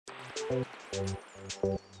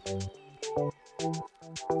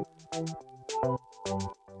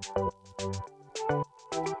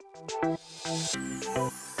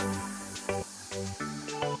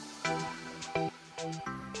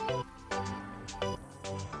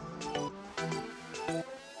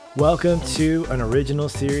Welcome to an original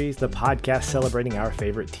series, the podcast celebrating our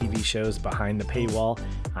favorite TV shows behind the paywall.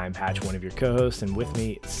 I'm Patch, one of your co-hosts, and with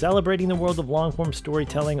me, celebrating the world of long-form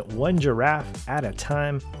storytelling, one giraffe at a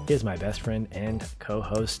time, is my best friend and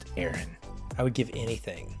co-host, Aaron. I would give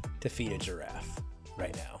anything to feed a giraffe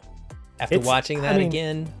right now. After watching that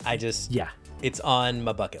again, it's on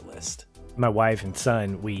my bucket list. My wife and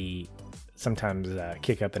son, we sometimes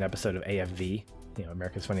kick up an episode of AFV,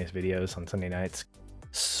 America's Funniest Videos on Sunday nights.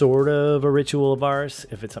 Sort of a ritual of ours.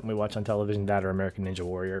 If it's something we watch on television, that or American Ninja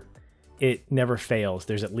Warrior, it never fails.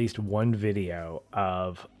 There's at least one video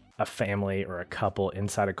of a family or a couple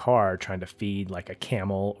inside a car trying to feed like a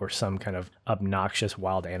camel or some kind of obnoxious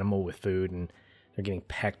wild animal with food, and they're getting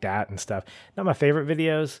pecked at and stuff. Not my favorite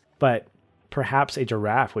videos, but perhaps a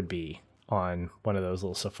giraffe would be on one of those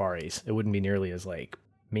little safaris. It wouldn't be nearly as like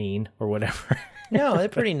mean or whatever. No, they're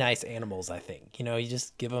pretty nice animals, I think. You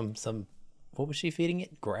just give them some. What was she feeding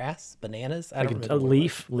it? Grass? Bananas? I don't remember.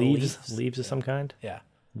 Leaves of some kind? Yeah.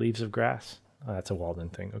 Leaves of grass? Oh, that's a Walden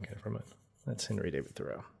thing. Okay, never mind. That's Henry David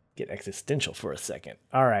Thoreau. Get existential for a second.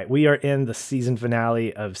 All right, we are in the season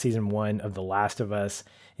finale of season 1 of The Last of Us,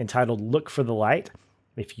 entitled Look for the Light.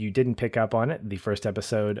 If you didn't pick up on it, the first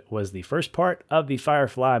episode was the first part of the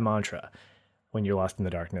Firefly mantra, when you're lost in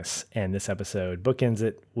the darkness. And this episode bookends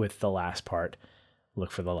it with the last part,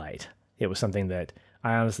 Look for the Light. It was something that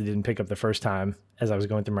I honestly didn't pick up the first time as I was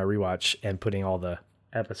going through my rewatch and putting all the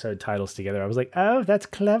episode titles together. I was like, oh, that's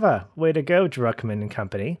clever. Way to go, Druckmann and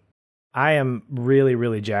company. I am really,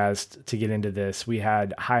 really jazzed to get into this. We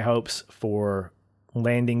had high hopes for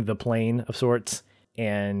landing the plane of sorts.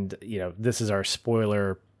 And, this is our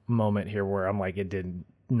spoiler moment here where I'm like, it did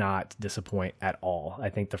not disappoint at all. I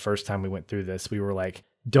think the first time we went through this, we were like,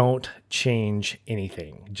 don't change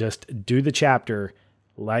anything. Just do the chapter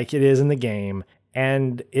like it is in the game.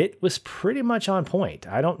 And it was pretty much on point.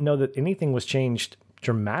 I don't know that anything was changed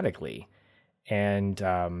dramatically. And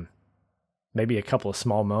maybe a couple of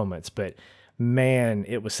small moments. But man,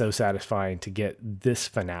 it was so satisfying to get this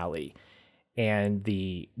finale. And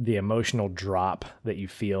the emotional drop that you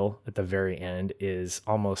feel at the very end is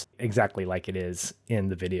almost exactly like it is in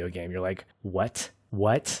the video game. You're like, what?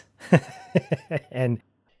 And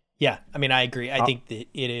yeah, I agree. I think that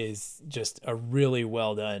it is just a really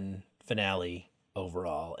well done finale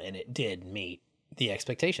overall, and it did meet the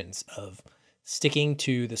expectations of sticking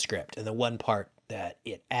to the script. And the one part that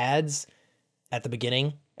it adds at the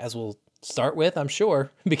beginning, as we'll start with, I'm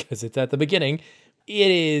sure, because it's at the beginning,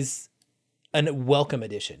 it is a welcome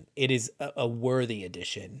addition. It is a worthy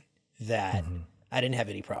addition that I didn't have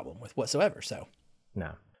any problem with whatsoever. So,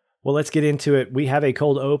 no. Well, let's get into it. We have a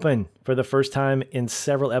cold open for the first time in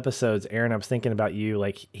several episodes. Aaron, I was thinking about you,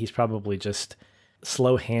 like he's probably just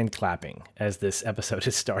slow hand clapping as this episode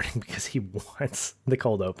is starting because he wants the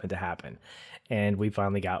cold open to happen. And we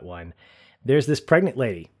finally got one. There's this pregnant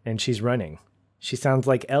lady and she's running. She sounds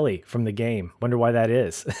like Ellie from the game. Wonder why that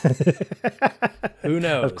is. Who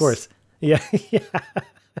knows? Of course. Yeah.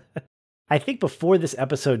 I think before this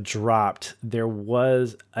episode dropped, there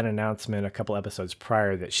was an announcement a couple episodes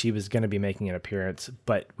prior that she was going to be making an appearance,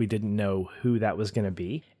 but we didn't know who that was going to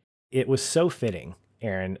be. It was so fitting,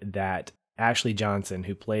 Aaron, that Ashley Johnson,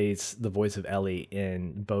 who plays the voice of Ellie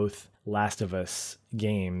in both Last of Us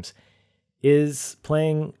games, is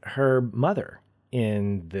playing her mother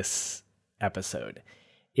in this episode.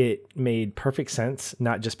 It made perfect sense,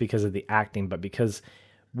 not just because of the acting, but because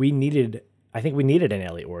I think we needed an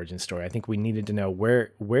Ellie origin story. I think we needed to know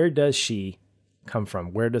where does she come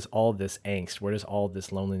from? Where does all this angst, where does all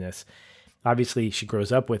this loneliness? Obviously, she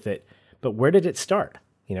grows up with it, but where did it start?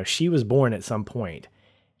 She was born at some point.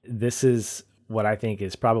 This is what I think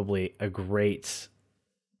is probably a great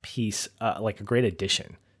piece, like a great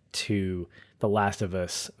addition to the Last of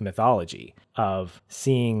Us mythology of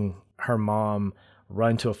seeing her mom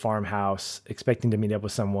run to a farmhouse, expecting to meet up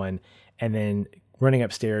with someone, and then running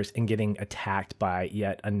upstairs and getting attacked by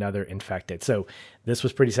yet another infected. So this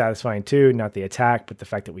was pretty satisfying too, not the attack, but the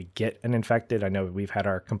fact that we get an infected. I know we've had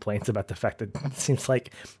our complaints about the fact that it seems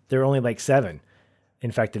like there are only like 7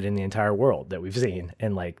 infected in the entire world that we've seen,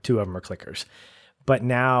 and like 2 of them are clickers. But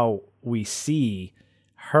now we see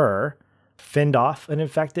her fend off an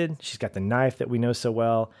infected. She's got the knife that we know so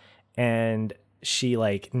well, and she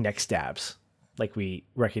like neck stabs, like we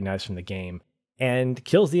recognize from the game, and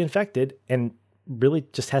kills the infected. And really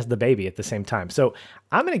just has the baby at the same time. So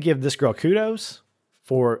I'm going to give this girl kudos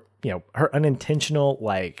for, her unintentional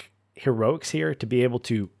like heroics here to be able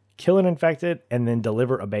to kill an infected and then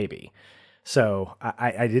deliver a baby. So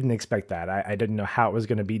I didn't expect that. I didn't know how it was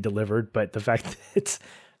going to be delivered, but the fact that it's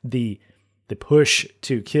the push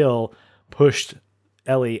to kill pushed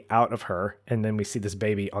Ellie out of her, and then we see this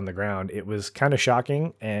baby on the ground. It was kind of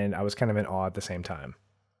shocking, and I was kind of in awe at the same time.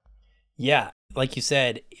 Yeah, like you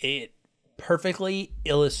said, it perfectly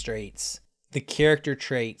illustrates the character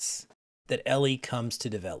traits that Ellie comes to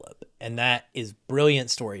develop, and that is brilliant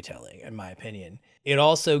storytelling, in my opinion. It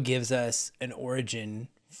also gives us an origin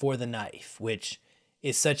for the knife, which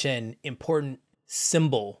is such an important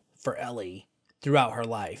symbol for Ellie throughout her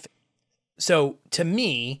life. So to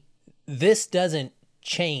me, this doesn't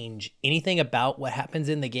change anything about what happens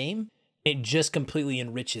in the game. It just completely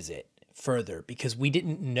enriches it further because we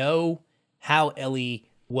didn't know how Ellie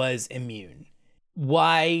was immune.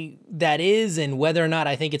 Why that is and whether or not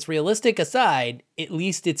I think it's realistic aside, at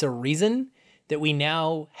least it's a reason that we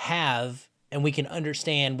now have and we can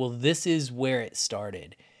understand, well, this is where it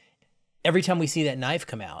started. Every time we see that knife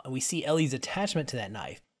come out and we see Ellie's attachment to that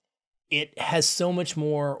knife, it has so much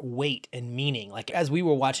more weight and meaning. Like as we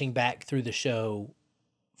were watching back through the show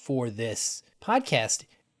for this podcast,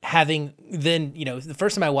 having then, the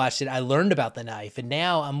first time I watched it, I learned about the knife, and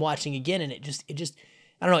now I'm watching again and it just,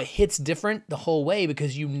 I don't know, it hits different the whole way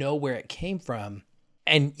because you know where it came from.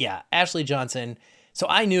 And yeah, Ashley Johnson. So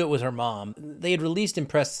I knew it was her mom. They had released in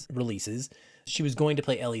press releases she was going to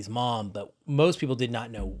play Ellie's mom, but most people did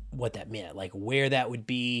not know what that meant, like where that would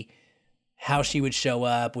be, how she would show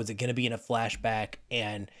up, was it going to be in a flashback,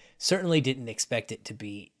 and certainly didn't expect it to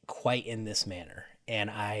be quite in this manner. And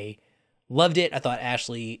I loved it. I thought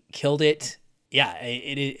Ashley killed it. Yeah,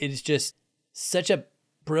 it is just such a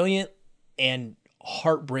brilliant and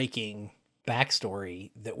heartbreaking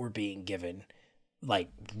backstory that we're being given, like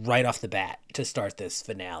right off the bat to start this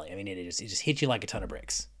finale. I mean, it just hits you like a ton of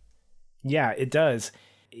bricks. Yeah, it does.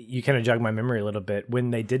 You kind of jogged my memory a little bit.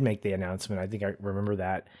 When they did make the announcement, I think I remember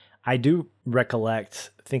that. I do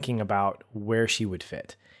recollect thinking about where she would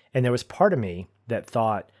fit. And there was part of me that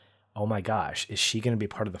thought, oh my gosh, is she going to be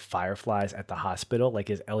part of the Fireflies at the hospital?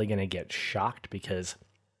 Like, is Ellie going to get shocked because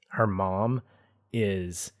her mom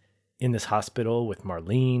is in this hospital with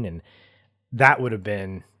Marlene? And that would have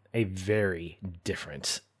been a very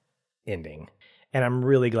different ending. And I'm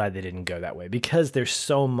really glad they didn't go that way because there's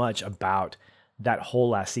so much about that whole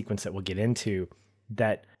last sequence that we'll get into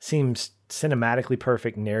that seems cinematically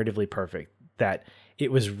perfect, narratively perfect, that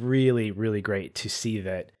it was really, really great to see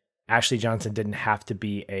that Ashley Johnson didn't have to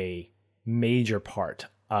be a major part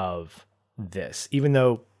of this, even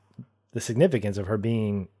though the significance of her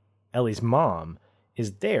being Ellie's mom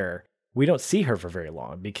is there. We don't see her for very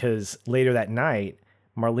long because later that night,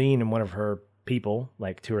 Marlene and one of her people,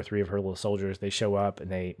 like 2 or 3 of her little soldiers, they show up and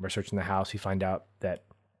they are searching the house. We find out that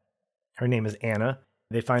her name is Anna.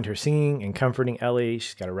 They find her singing and comforting Ellie.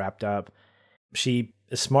 She's got her wrapped up. She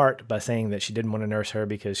is smart by saying that she didn't want to nurse her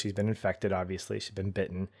because she's been infected, obviously. She's been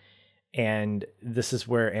bitten. And this is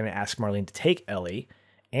where Anna asks Marlene to take Ellie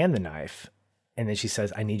and the knife. And then she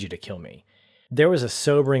says, I need you to kill me. There was a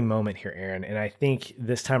sobering moment here, Aaron. And I think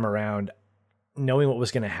this time around, knowing what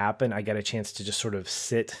was going to happen, I got a chance to just sort of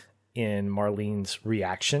sit in Marlene's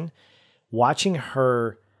reaction, watching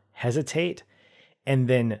her hesitate and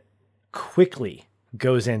then quickly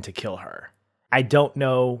goes in to kill her. I don't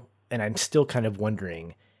know, and I'm still kind of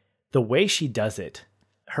wondering, the way she does it,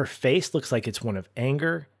 her face looks like it's one of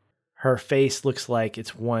anger. Her face looks like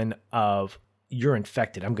it's one of, you're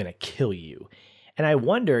infected, I'm going to kill you. And I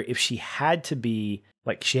wonder if she had to be,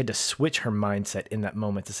 like she had to switch her mindset in that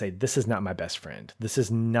moment to say, this is not my best friend. This is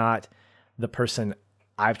not the person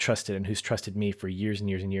I've trusted and who's trusted me for years and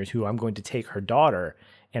years and years, who I'm going to take her daughter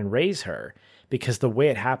and raise her. Because the way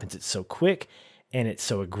it happens, it's so quick and it's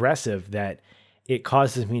so aggressive that it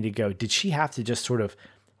causes me to go, did she have to just sort of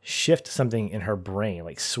shift something in her brain,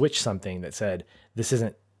 like switch something that said, this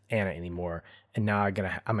isn't Anna anymore, and now I'm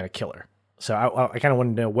gonna kill her. So I kind of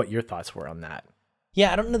wanted to know what your thoughts were on that.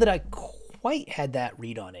 Yeah, I don't know that I quite had that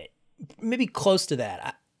read on it. Maybe close to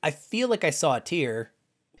that. I feel like I saw a tear.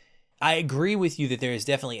 I agree with you that there is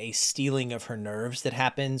definitely a stealing of her nerves that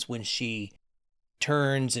happens when she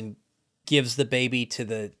turns and gives the baby to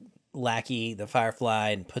the lackey, the Firefly,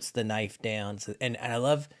 and puts the knife down. And I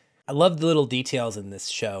love the little details in this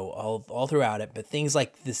show all throughout it, but things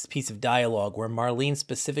like this piece of dialogue where Marlene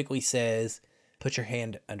specifically says, put your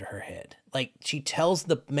hand under her head. Like, she tells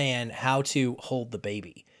the man how to hold the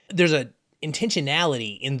baby. There's a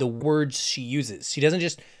intentionality in the words she uses. She doesn't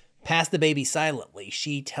just pass the baby silently.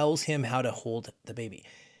 She tells him how to hold the baby.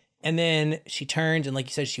 And then she turns and, like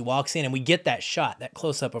you said, she walks in and we get that shot, that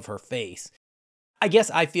close up of her face. I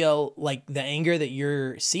guess I feel like the anger that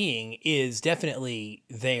you're seeing is definitely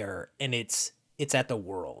there, and it's at the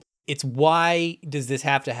world. It's why does this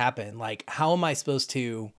have to happen? Like, how am I supposed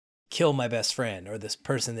to kill my best friend or this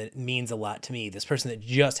person that means a lot to me, this person that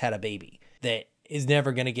just had a baby that is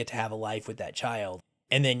never going to get to have a life with that child?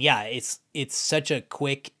 And then, yeah, it's such a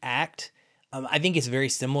quick act. I think it's very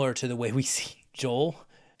similar to the way we see Joel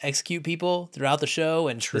execute people throughout the show,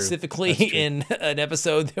 and specifically in an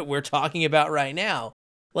episode that we're talking about right now.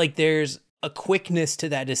 Like, there's a quickness to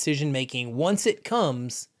that decision making. Once it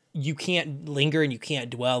comes, you can't linger and you can't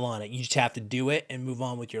dwell on it. You just have to do it and move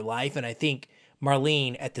on with your life. And I think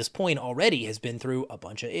Marlene at this point already has been through a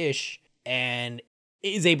bunch of ish and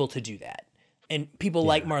is able to do that. And people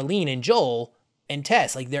like Marlene and Joel and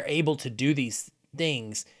Tess, like, they're able to do these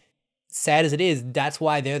things. Sad as it is, that's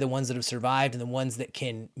why they're the ones that have survived and the ones that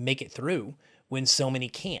can make it through when so many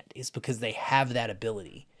can't, is because they have that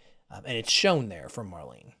ability. And it's shown there from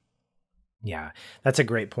Marlene. Yeah, that's a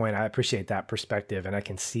great point. I appreciate that perspective, and I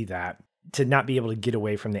can see that. To not be able to get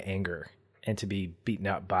away from the anger and to be beaten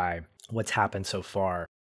up by what's happened so far,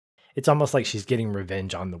 it's almost like she's getting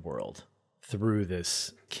revenge on the world through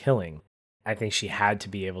this killing. I think she had to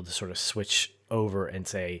be able to sort of switch over and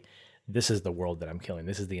say, this is the world that I'm killing.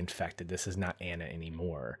 This is the infected. This is not Anna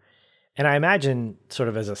anymore. And I imagine, sort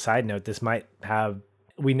of as a side note, this might have,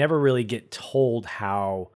 we never really get told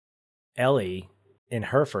how Ellie, in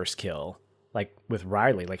her first kill, like with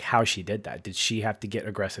Riley, like how she did that. Did she have to get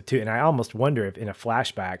aggressive too? And I almost wonder if in a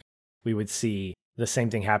flashback, we would see the same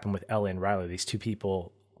thing happen with Ellie and Riley. These two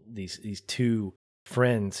people, these two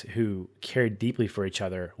friends who cared deeply for each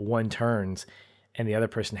other, one turns and the other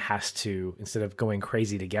person has to, instead of going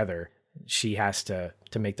crazy together, she has to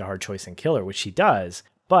make the hard choice and kill her, which she does,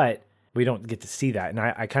 but we don't get to see that. And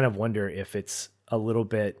I kind of wonder if it's a little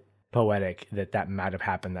bit poetic that might have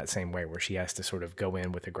happened that same way, where she has to sort of go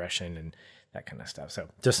in with aggression and that kind of stuff. So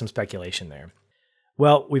just some speculation there.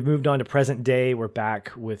 Well, we've moved on to present day. We're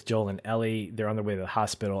back with Joel and Ellie. They're on their way to the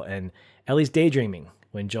hospital, and Ellie's daydreaming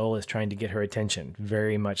when Joel is trying to get her attention.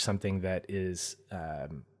 Very much something that is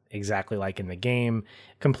exactly like in the game,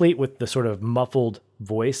 complete with the sort of muffled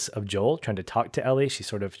voice of Joel trying to talk to Ellie. She's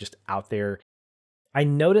sort of just out there. I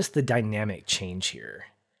noticed the dynamic change here.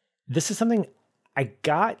 This is something I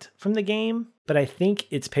got from the game, but I think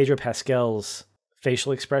it's Pedro Pascal's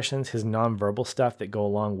facial expressions, his nonverbal stuff that go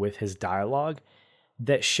along with his dialogue,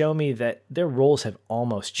 that show me that their roles have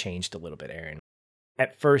almost changed a little bit, Aaron.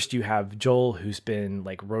 At first, you have Joel, who's been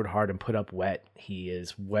like rode hard and put up wet. He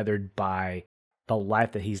is weathered by the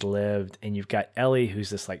life that he's lived. And you've got Ellie, who's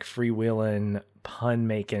this like freewheeling,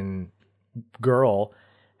 pun-making girl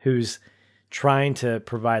who's trying to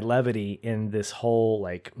provide levity in this whole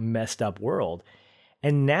like messed up world.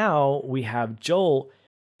 And now we have Joel.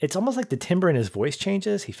 It's almost like the timbre in his voice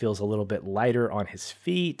changes. He feels a little bit lighter on his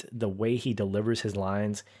feet. The way he delivers his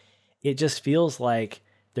lines, it just feels like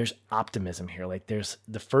there's optimism here. Like there's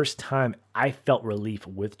the first time I felt relief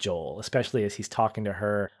with Joel, especially as he's talking to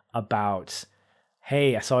her about,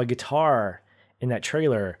 hey, I saw a guitar in that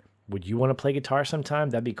trailer. Would you want to play guitar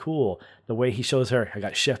sometime? That'd be cool. The way he shows her, I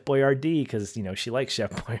got Chef Boyardee because, you know, she likes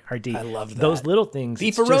Chef Boyardee. I love that. Those little things.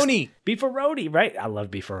 Beefaroni. Beefaroni, right? I love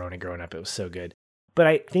Beefaroni growing up. It was so good. But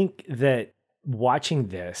I think that watching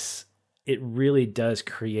this, it really does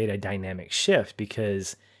create a dynamic shift,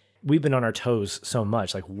 because we've been on our toes so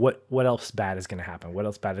much. Like what else bad is going to happen? What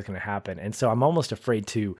else bad is going to happen? And so I'm almost afraid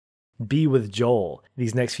to be with Joel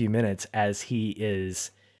these next few minutes as he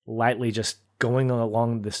is lightly just going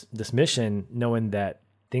along this mission, knowing that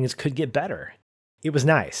things could get better. It was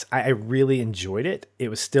nice. I really enjoyed it. It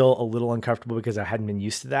was still a little uncomfortable because I hadn't been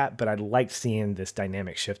used to that, but I liked seeing this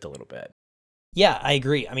dynamic shift a little bit. Yeah, I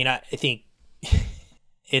agree. I mean, I think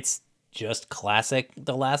it's just classic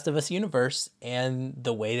The Last of Us universe, and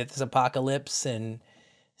the way that this apocalypse and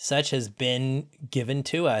such has been given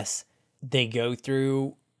to us. They go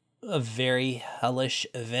through a very hellish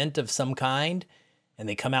event of some kind, and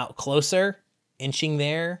they come out closer, inching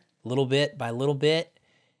there little bit by little bit.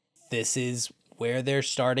 This is where they're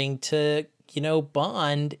starting to,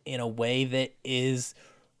 bond in a way that is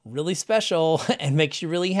really special and makes you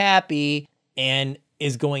really happy, and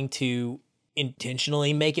is going to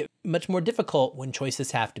intentionally make it much more difficult when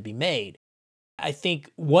choices have to be made. I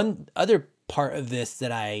think one other part of this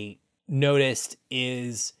that I noticed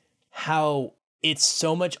is how it's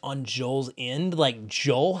so much on Joel's end. Like,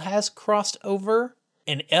 Joel has crossed over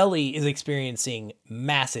and Ellie is experiencing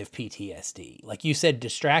massive PTSD. Like you said,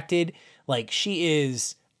 distracted. Like, she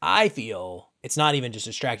is I feel it's not even just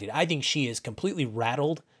distracted. I think she is completely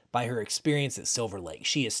rattled by her experience at Silver Lake.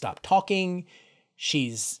 She has stopped talking.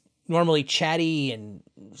 She's normally chatty and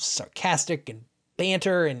sarcastic and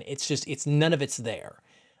banter, and it's none of it's there.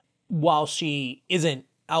 While she isn't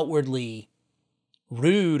outwardly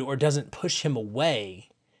rude or doesn't push him away,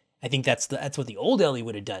 I think that's what the old Ellie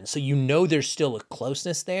would have done. So there's still a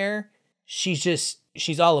closeness there.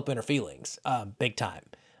 She's all up in her feelings, big time.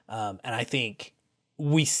 And I think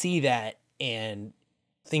we see that, and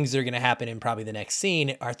things that are going to happen in probably the next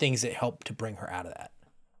scene are things that help to bring her out of that.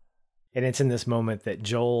 And it's in this moment that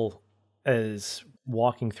Joel is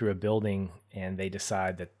walking through a building, and they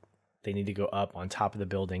decide that they need to go up on top of the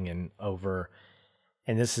building and over.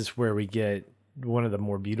 And this is where we get one of the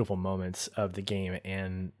more beautiful moments of the game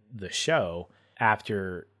and the show,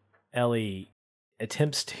 after Ellie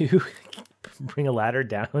attempts to bring a ladder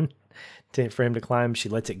down for him to climb. She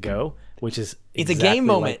lets it go, which is it's a game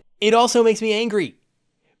moment. It also makes me angry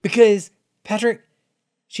because, Patrick,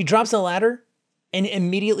 she drops the ladder and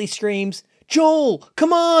immediately screams, "Joel,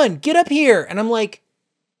 come on, get up here." And I'm like,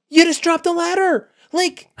 you just dropped the ladder.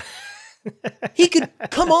 Like, he could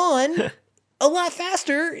come on a lot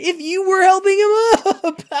faster if you were helping him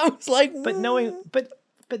up. I was like, but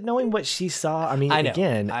knowing what she saw, I mean, I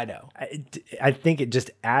know. I think it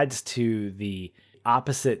just adds to the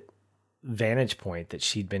opposite vantage point that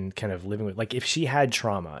she'd been kind of living with. Like, if she had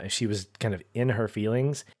trauma and she was kind of in her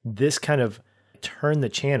feelings, this kind of turned the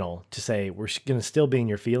channel to say, we're going to still be in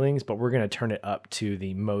your feelings, but we're going to turn it up to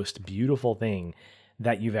the most beautiful thing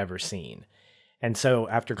that you've ever seen. And so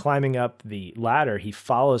after climbing up the ladder, he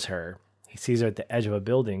follows her. He sees her at the edge of a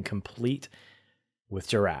building complete with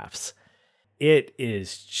giraffes. It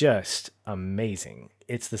is just amazing.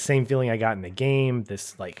 It's the same feeling I got in the game,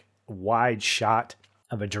 this like wide shot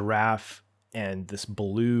of a giraffe and this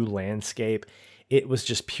blue landscape. It was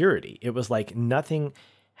just purity. It was like nothing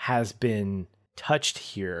has been touched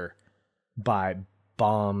here by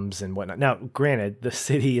bombs and whatnot. Now, granted, the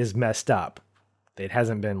city is messed up. It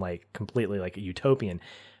hasn't been like completely like a utopian,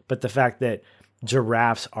 but the fact that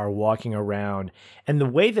giraffes are walking around, and the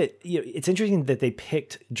way that, it's interesting that they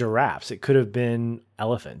picked giraffes. It could have been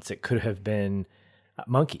elephants. It could have been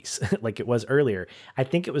monkeys like it was earlier. I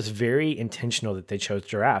think it was very intentional that they chose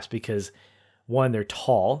giraffes because, one, they're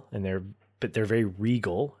tall and they're very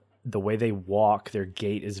regal. The way they walk, their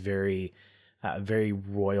gait is very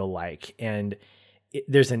royal-like, and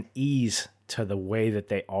there's an ease to the way that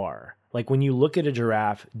they are. Like, when you look at a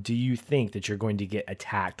giraffe, do you think that you're going to get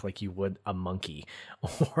attacked like you would a monkey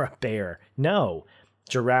or a bear? No.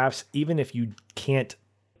 Giraffes, even if you can't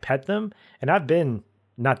pet them, and I've been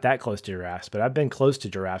not that close to giraffes, but I've been close to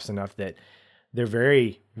giraffes enough that they're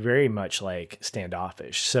very, very much like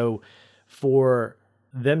standoffish. So for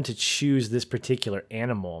them to choose this particular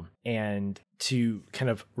animal and to kind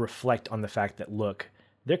of reflect on the fact that, look,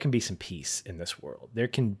 there can be some peace in this world. There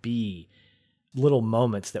can be little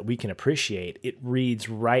moments that we can appreciate. It reads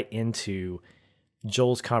right into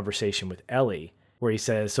Joel's conversation with Ellie, where he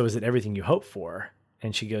says, "So is it everything you hope for?"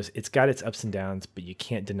 And she goes, "It's got its ups and downs, but you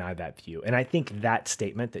can't deny that view." And I think that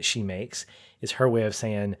statement that she makes is her way of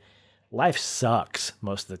saying life sucks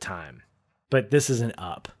most of the time, but this is an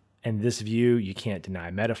up. And this view you can't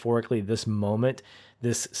deny. Metaphorically, this moment,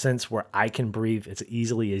 this sense where I can breathe as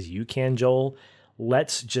easily as you can, Joel,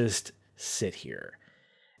 let's just sit here.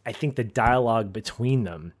 I think the dialogue between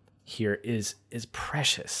them here is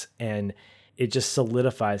precious, and it just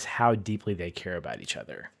solidifies how deeply they care about each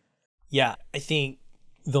other. Yeah, I think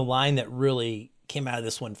the line that really came out of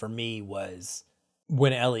this one for me was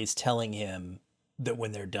when Ellie's telling him that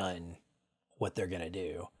when they're done, what they're going to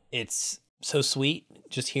do. It's so sweet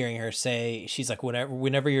just hearing her say, she's like,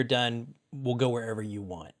 whenever you're done, we'll go wherever you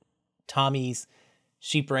want. Tommy's,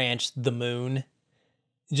 Sheep Ranch, the moon,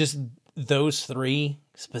 just those three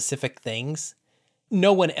specific things.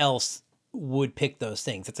 No one else would pick those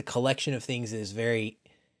things. It's a collection of things that is very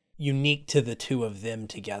unique to the two of them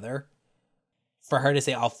together. For her to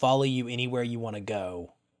say, I'll follow you anywhere you want to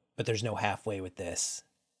go, but there's no halfway with this.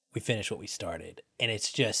 We finished what we started. And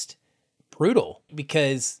it's just brutal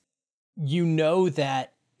because you know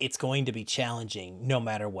that it's going to be challenging no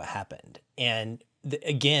matter what happened. And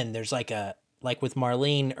again, there's like with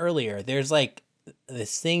Marlene earlier, there's like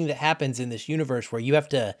this thing that happens in this universe where you have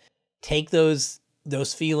to take those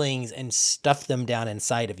feelings and stuff them down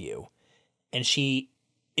inside of you. And she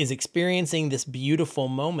is experiencing this beautiful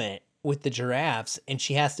moment with the giraffes, and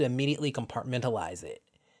she has to immediately compartmentalize it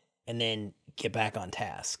and then get back on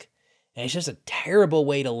task. And it's just a terrible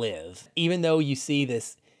way to live. Even though you see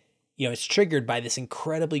this, it's triggered by this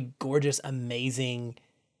incredibly gorgeous, amazing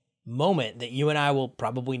moment that you and I will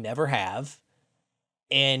probably never have,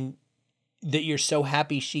 and that you're so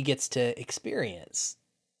happy she gets to experience.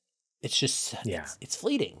 It's just, it's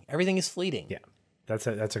fleeting. Everything is fleeting. Yeah,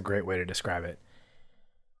 that's a great way to describe it.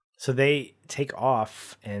 So they take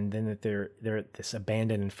off, and then they're at this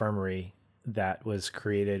abandoned infirmary that was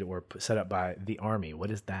created or set up by the army. What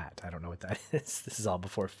is that? I don't know what that is. This is all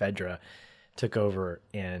before Fedra took over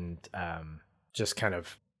and just kind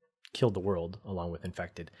of killed the world along with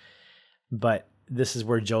Infected. But this is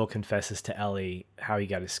where Joel confesses to Ellie how he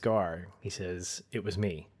got his scar. He says, "It was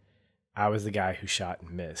me. I was the guy who shot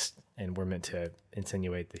and missed," and we're meant to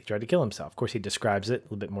insinuate that he tried to kill himself. Of course, he describes it in a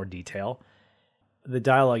little bit more detail. The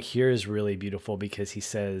dialogue here is really beautiful because she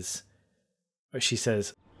says,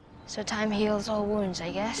 "So time heals all wounds,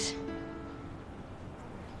 I guess."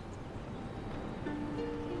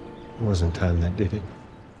 It wasn't time that did it.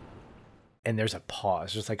 And there's a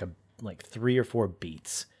pause, just like 3 or 4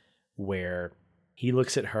 beats where he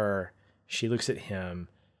looks at her, she looks at him,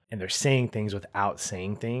 and they're saying things without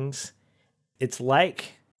saying things. It's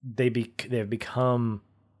like they've become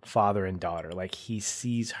father and daughter. Like he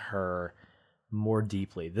sees her more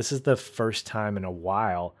deeply. This is the first time in a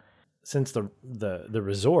while since the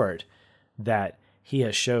resort that he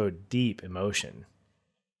has showed deep emotion,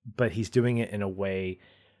 but he's doing it in a way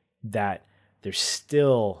that there's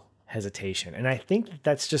still hesitation. And I think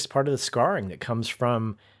that's just part of the scarring that comes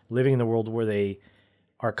from living in the world where they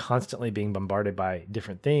are constantly being bombarded by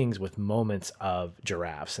different things with moments of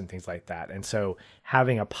giraffes and things like that. And so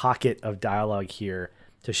having a pocket of dialogue here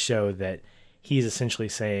to show that he's essentially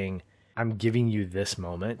saying, I'm giving you this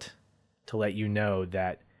moment to let you know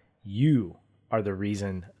that you are the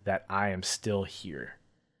reason that I am still here.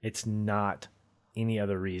 It's not any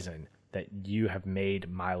other reason that you have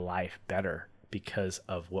made my life better because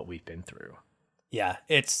of what we've been through. Yeah,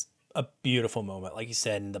 it's a beautiful moment. Like you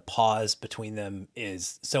said, and the pause between them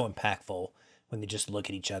is so impactful when they just look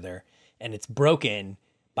at each other. And it's broken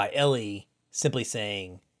by Ellie simply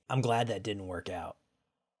saying, I'm glad that didn't work out.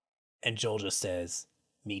 And Joel just says,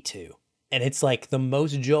 me too. And it's like the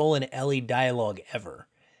most Joel and Ellie dialogue ever.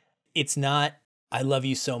 It's not, I love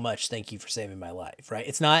you so much, thank you for saving my life, right?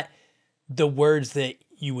 It's not the words that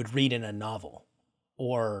you would read in a novel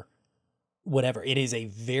or whatever. It is a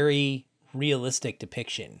very realistic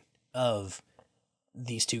depiction of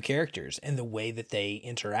these two characters and the way that they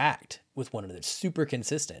interact with one another. It's super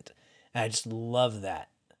consistent. And I just love that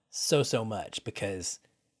so much because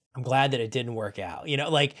I'm glad that it didn't work out. You know,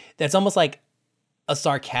 like that's almost like a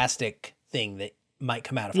sarcastic thing that might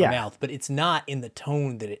come out of her mouth, but it's not in the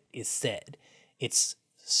tone that it is said. It's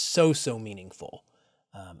so meaningful.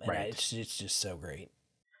 And right. It's just so great.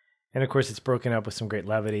 And of course, it's broken up with some great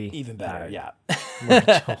levity. Even better, yeah.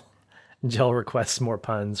 Joel requests more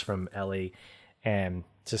puns from Ellie, and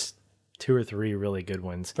just 2 or 3 really good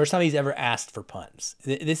ones. First time he's ever asked for puns.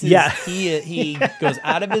 This is he goes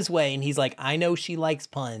out of his way, and he's like, I know she likes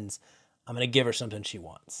puns. I'm gonna give her something she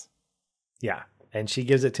wants. Yeah, and she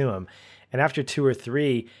gives it to him. And after 2 or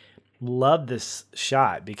 3, love this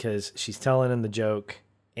shot because she's telling him the joke,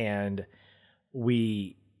 and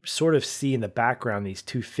we sort of see in the background these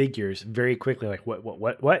 2 figures very quickly, like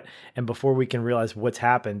what? And before we can realize what's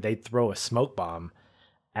happened, they throw a smoke bomb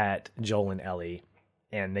at Joel and Ellie,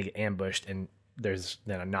 and they get ambushed, and there's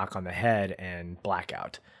then a knock on the head and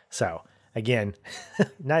blackout. So again,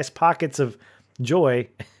 nice pockets of joy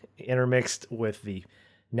intermixed with the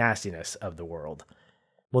nastiness of the world.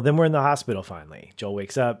 Well, then we're in the hospital finally. Joel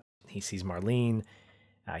wakes up, he sees Marlene.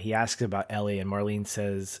 He asks about Ellie, and Marlene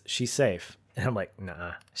says she's safe. And I'm like,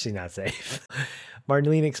 nah, she's not safe.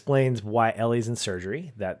 Marlene explains why Ellie's in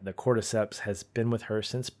surgery, that the cordyceps has been with her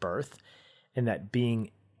since birth, and that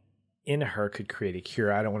being in her could create a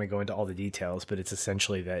cure. I don't want to go into all the details, but it's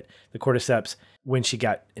essentially that the cordyceps, when she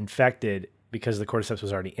got infected, because the cordyceps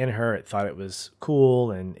was already in her, it thought it was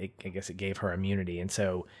cool, and I guess it gave her immunity. And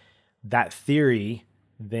so that theory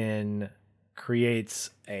then creates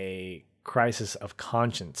a crisis of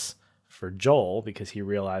conscience for Joel because he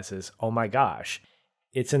realizes, oh my gosh,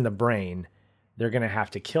 it's in the brain. They're going to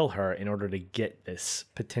have to kill her in order to get this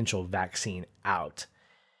potential vaccine out.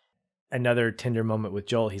 Another tender moment with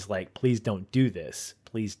Joel. He's like, please don't do this.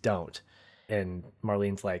 Please don't. And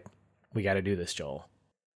Marlene's like, we got to do this, Joel.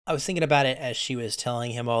 I was thinking about it as she was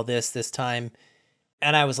telling him all this time.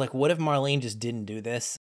 And I was like, what if Marlene just didn't do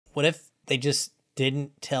this? What if they just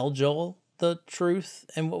didn't tell Joel the truth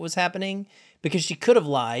and what was happening? Because she could have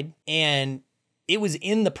lied, and it was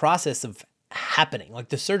in the process of happening. Like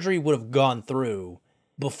the surgery would have gone through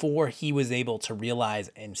before he was able to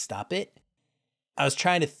realize and stop it. I was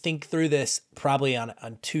trying to think through this probably on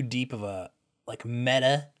too deep of a like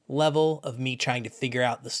meta level of me trying to figure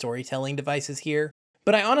out the storytelling devices here.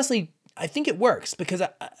 But I think it works because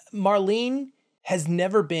Marlene has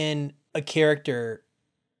never been a character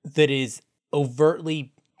that is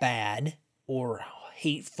overtly bad or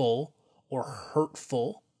hateful or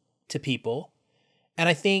hurtful to people. And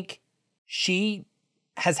I think she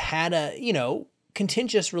has had a,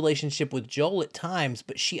 contentious relationship with Joel at times,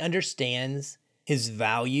 but she understands his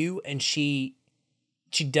value and she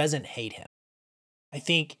doesn't hate him. I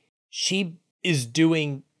think she is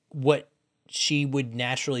doing what she would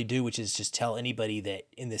naturally do, which is just tell anybody that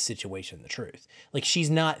in this situation the truth. Like, she's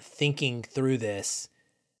not thinking through this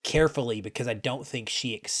carefully because I don't think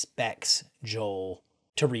she expects Joel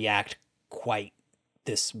to react quite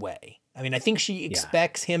this way. I mean, I think she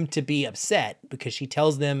expects him to be upset because she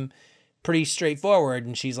tells them pretty straightforward,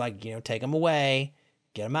 and she's like, take him away,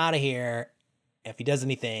 get him out of here. If he does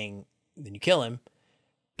anything, then you kill him.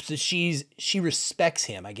 So she respects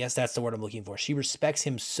him. I guess that's the word I'm looking for. She respects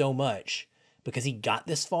him so much because he got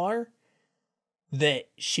this far that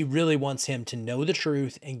she really wants him to know the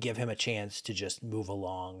truth and give him a chance to just move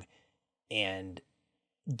along and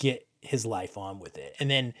get his life on with it. And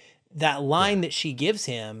then that line that she gives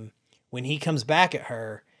him when he comes back at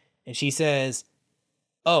her and she says,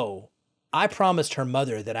 "Oh, I promised her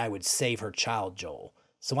mother that I would save her child, Joel.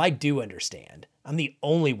 So I do understand. I'm the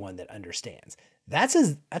only one that understands." That's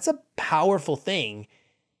a powerful thing.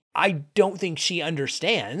 I don't think she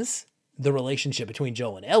understands the relationship between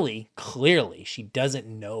Joel and Ellie. Clearly, she doesn't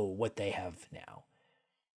know what they have now.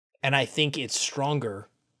 And I think it's stronger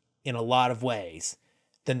in a lot of ways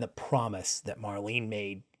than the promise that Marlene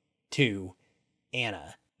made to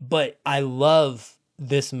Anna. But I love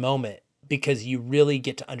this moment because you really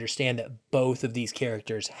get to understand that both of these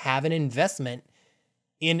characters have an investment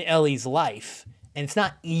in Ellie's life, and it's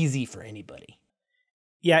not easy for anybody.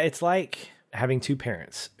 Yeah, it's like having two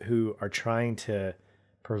parents who are trying to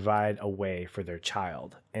provide a way for their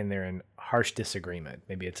child, and they're in harsh disagreement.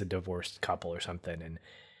 Maybe it's a divorced couple or something, and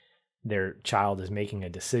their child is making a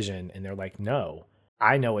decision, and they're like, "No,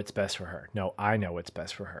 I know what's best for her. No, I know what's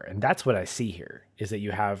best for her." And that's what I see here, is that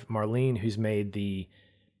you have Marlene, who's made the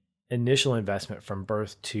initial investment from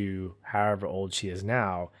birth to however old she is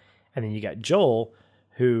now, and then you got Joel,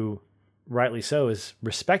 who rightly so is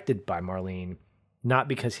respected by Marlene, not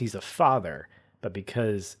because he's a father, but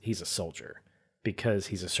because he's a soldier, because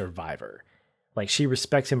he's a survivor. Like, she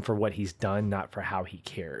respects him for what he's done, not for how he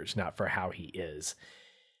cares, not for how he is.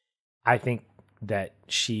 I think that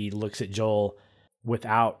she looks at Joel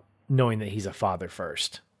without knowing that he's a father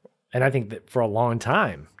first. And I think that for a long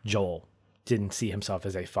time, Joel didn't see himself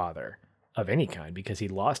as a father of any kind because he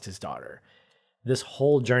lost his daughter. This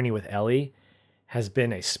whole journey with Ellie has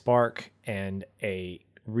been a spark and a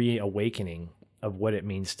reawakening of what it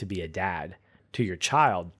means to be a dad to your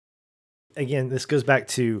child. Again, this goes back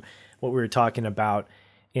to what we were talking about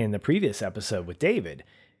in the previous episode with David.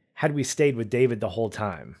 Had we stayed with David the whole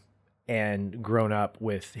time and grown up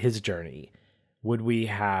with his journey, would we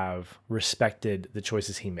have respected the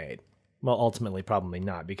choices he made? Well, ultimately, probably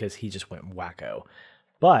not, because he just went wacko.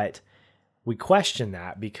 But we question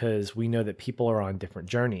that because we know that people are on different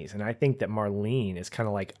journeys. And I think that Marlene is kind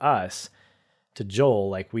of like us to Joel,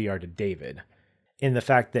 like we are to David, in the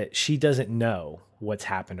fact that she doesn't know what's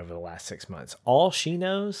happened over the last 6 months. All she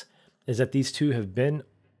knows is that these two have been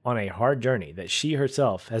on a hard journey that she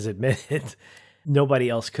herself has admitted nobody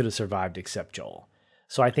else could have survived except Joel.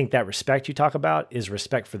 So I think that respect you talk about is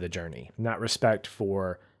respect for the journey, not respect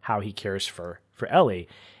for how he cares for Ellie.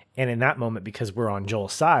 And in that moment, because we're on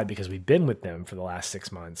Joel's side, because we've been with them for the last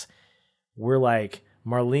 6 months, we're like,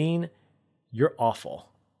 "Marlene, you're awful."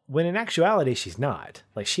 When in actuality, she's not.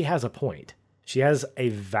 Like, she has a point. She has a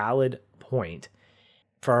valid point.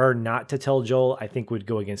 For her not to tell Joel, I think would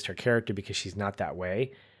go against her character because she's not that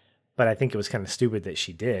way. But I think it was kind of stupid that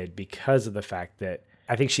she did because of the fact that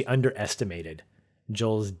I think she underestimated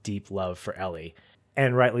Joel's deep love for Ellie.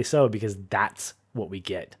 And rightly so, because that's what we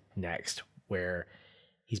get next, where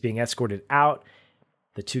he's being escorted out,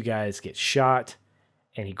 the two guys get shot,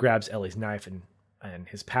 and he grabs Ellie's knife and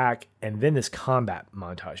his pack, and then this combat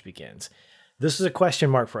montage begins. This is a question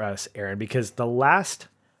mark for us, Aaron, because the last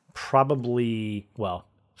probably, well,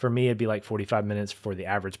 for me, it'd be like 45 minutes. For the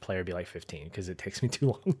average player, it'd be like 15 because it takes me too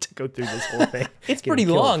long to go through this whole thing. It's pretty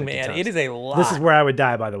long, man. Times. It is a lot. This is where I would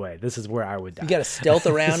die, by the way. This is where I would die. You got to stealth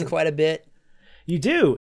around quite a bit. You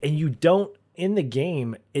do. And you don't, in the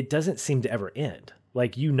game, it doesn't seem to ever end.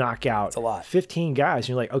 Like, you knock out 15 guys and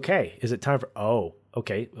you're like, okay, is it time for,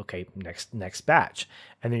 okay, next batch.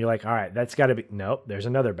 And then you're like, all right, that's got to be, nope, there's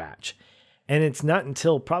another batch. And it's not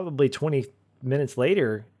until probably 20 minutes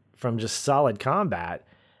later from just solid combat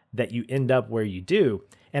that you end up where you do.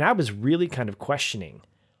 And I was really kind of questioning,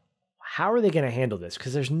 how are they going to handle this?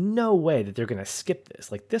 Because there's no way that they're going to skip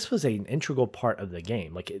this. Like, this was an integral part of the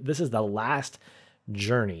game. Like, this is the last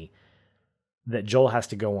journey that Joel has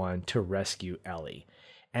to go on to rescue Ellie.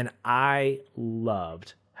 And I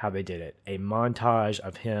loved how they did it. A montage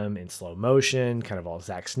of him in slow motion, kind of all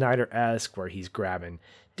Zack Snyder-esque, where he's grabbing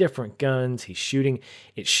different guns, he's shooting.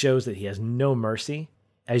 It shows that he has no mercy.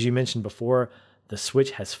 As you mentioned before, the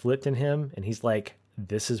switch has flipped in him, and he's like,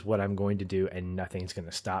 this is what I'm going to do, and nothing's going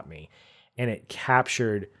to stop me. And it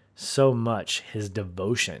captured so much his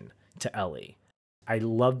devotion to Ellie. I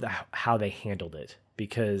love how they handled it,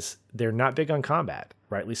 because they're not big on combat,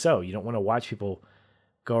 rightly so. You don't want to watch people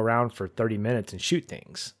go around for 30 minutes and shoot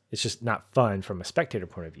things. It's just not fun from a spectator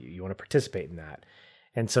point of view. You want to participate in that.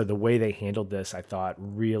 And so the way they handled this, I thought,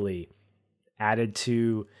 really added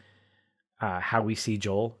to how we see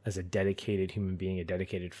Joel as a dedicated human being, a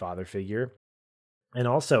dedicated father figure, and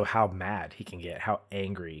also how mad he can get, how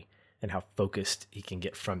angry and how focused he can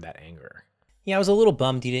get from that anger. Yeah, I was a little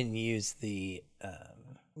bummed he didn't use the,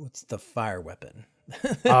 what's the fire weapon?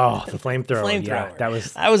 Oh, the flamethrower. Yeah,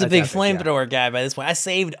 I was a big flamethrower guy by this point. I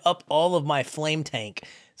saved up all of my flame tank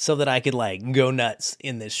so that I could like go nuts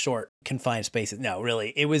in this short confined space. No,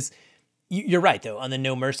 really, it was, you're right though, on the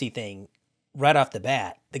no mercy thing, right off the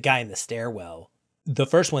bat, the guy in the stairwell, the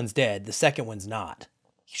first one's dead, the second one's not.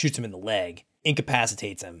 He shoots him in the leg,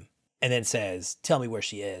 incapacitates him, and then says, tell me where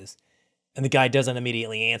she is. And the guy doesn't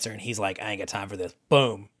immediately answer, and he's like, I ain't got time for this.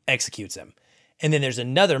 Boom, executes him. And then there's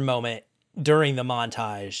another moment during the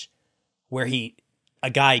montage where a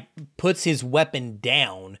guy puts his weapon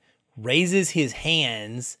down, raises his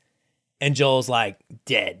hands, and Joel's like,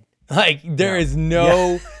 dead. Like, there is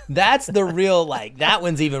no, that's the real, like, that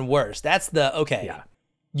one's even worse. That's the, okay,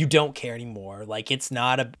 you don't care anymore. Like, it's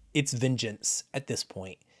vengeance at this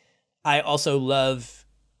point. I also love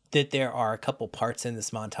that there are a couple parts in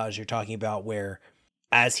this montage you're talking about where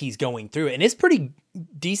as he's going through it, and it's pretty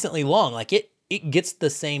decently long, like it gets the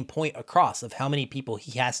same point across of how many people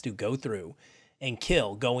he has to go through and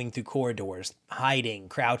kill, going through corridors, hiding,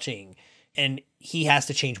 crouching, and he has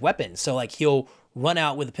to change weapons. So like he'll run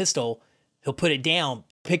out with a pistol, he'll put it down,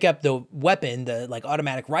 pick up the weapon, the like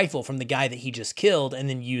automatic rifle from the guy that he just killed, and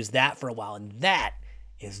then use that for a while. And that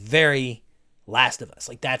is very Last of Us.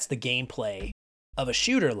 Like that's the gameplay of a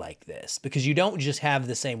shooter like this, because you don't just have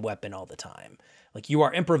the same weapon all the time. Like you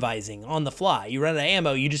are improvising on the fly. You run out of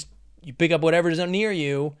ammo, you pick up whatever's near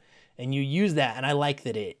you and you use that. And I like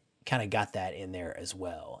that it kind of got that in there as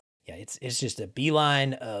well. Yeah, it's just a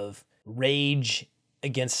beeline of rage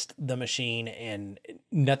against the machine, and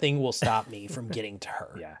nothing will stop me from getting to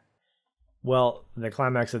her. Yeah. Well, the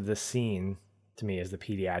climax of this scene to me is the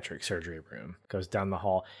pediatric surgery room. Goes down the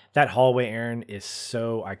hall. That hallway, Aaron, is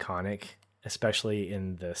so iconic, especially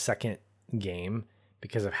in the second game,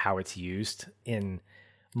 because of how it's used in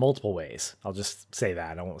multiple ways. I'll just say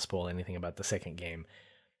that. I won't spoil anything about the second game,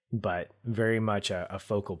 but very much a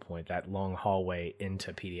focal point, that long hallway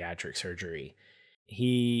into pediatric surgery.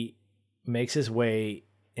 He makes his way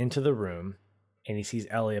into the room and he sees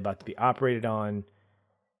Ellie about to be operated on.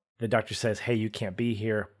 The doctor says, hey, you can't be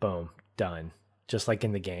here. Boom, done. Just like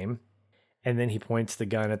in the game. And then he points the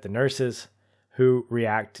gun at the nurses, who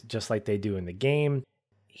react just like they do in the game.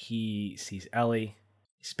 He sees Ellie.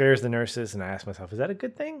 He spares the nurses, and I ask myself, is that a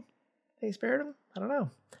good thing that he spared them? I don't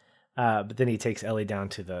know. But then he takes Ellie down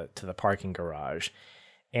to the parking garage.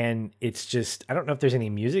 And it's just, I don't know if there's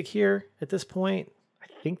any music here at this point.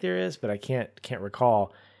 I think there is, but I can't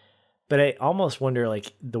recall. But I almost wonder,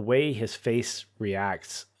 like, the way his face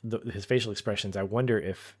reacts, his facial expressions, I wonder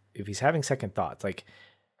if he's having second thoughts. Like,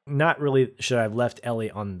 not really should I have left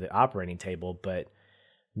Ellie on the operating table, but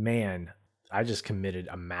man, I just committed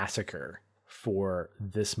a massacre for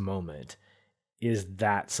this moment. Is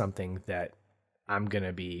that something that I'm going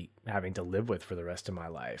to be having to live with for the rest of my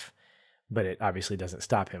life? But it obviously doesn't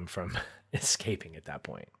stop him from escaping at that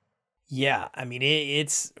point. Yeah, I mean,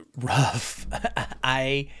 it's rough.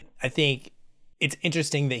 I think it's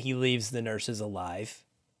interesting that he leaves the nurses alive,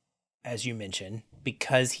 as you mentioned,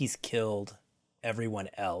 because he's killed everyone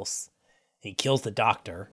else. He kills the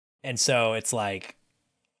doctor. And so it's like,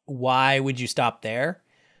 why would you stop there?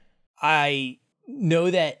 I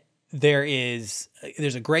know that there's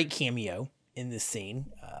a great cameo in this scene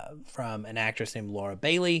from an actress named Laura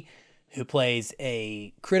Bailey, who plays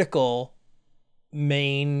a critical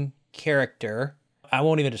main character. I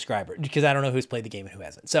won't even describe her because I don't know who's played the game and who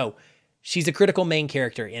hasn't. So she's a critical main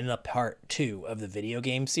character in the part 2 of the video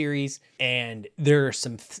game series. And there are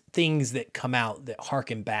some things that come out that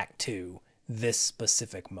harken back to this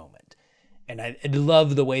specific moment. And I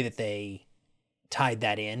love the way that they tied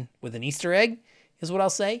that in with an Easter egg, is what I'll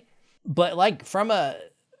say. But like from a,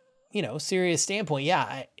 serious standpoint,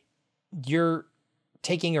 yeah, you're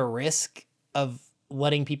taking a risk of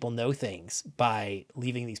letting people know things by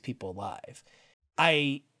leaving these people alive.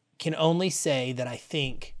 I can only say that I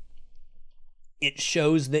think it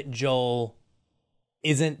shows that Joel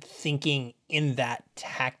isn't thinking in that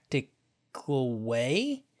tactical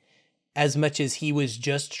way as much as he was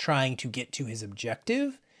just trying to get to his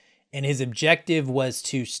objective. And his objective was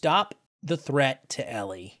to stop the threat to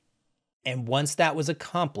Ellie. And once that was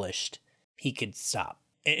accomplished, he could stop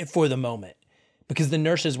for the moment, because the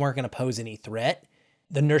nurses weren't going to pose any threat.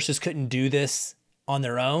 The nurses couldn't do this on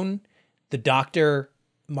their own. The doctor,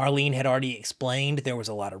 Marlene, had already explained there was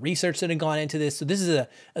a lot of research that had gone into this. So this is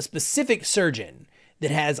a specific surgeon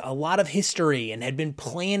that has a lot of history and had been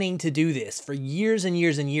planning to do this for years and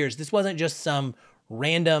years and years. This wasn't just some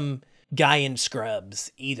random guy in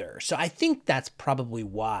scrubs either. So I think that's probably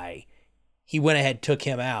why he went ahead, took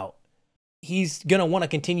him out. He's going to want to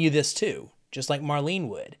continue this too, just like Marlene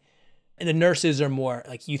would. And the nurses are more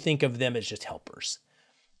like, you think of them as just helpers.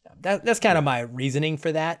 That's kind of my reasoning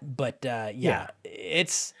for that. But I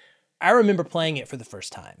remember playing it for the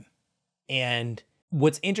first time. And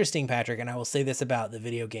what's interesting, Patrick, and I will say this about the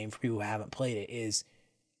video game for people who haven't played it, is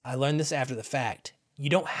I learned this after the fact. You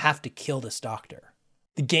don't have to kill this doctor.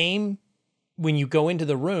 The game, when you go into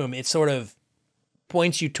the room, it sort of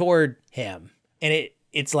points you toward him. And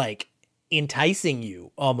it's like enticing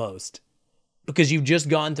you almost, because you've just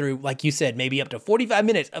gone through, like you said, maybe up to 45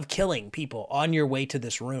 minutes of killing people on your way to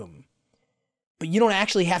this room. But you don't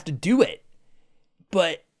actually have to do it.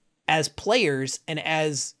 But as players and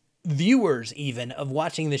as viewers even of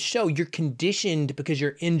watching this show, you're conditioned, because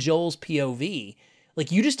you're in Joel's POV.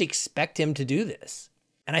 Like, you just expect him to do this.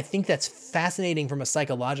 And I think that's fascinating from a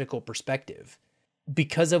psychological perspective.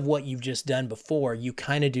 Because of what you've just done before, you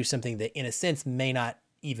kind of do something that in a sense may not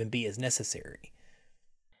even be as necessary.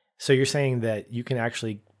 So you're saying that you can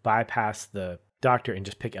actually bypass the doctor and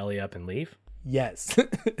just pick Ellie up and leave? Yes.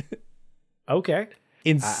 Okay.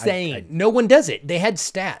 Insane. No one does it. They had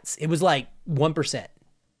stats. It was like 1%.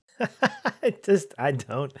 I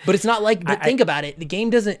don't. But it's not like, think about it. The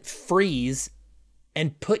game doesn't freeze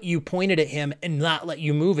and put you pointed at him and not let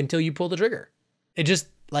you move until you pull the trigger. It just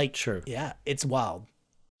like, true. Yeah, it's wild.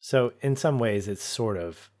 So in some ways it's sort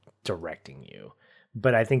of directing you,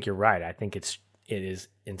 but I think you're right. I think it is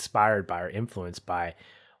inspired by or influenced by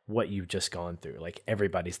what you've just gone through. Like,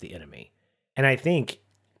 everybody's the enemy. And I think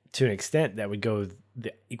to an extent that would go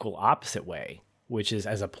the equal opposite way, which is,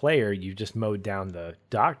 as a player, you just mowed down the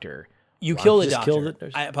doctor. You kill the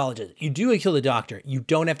doctor. I apologize. You do kill the doctor. You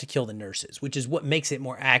don't have to kill the nurses, which is what makes it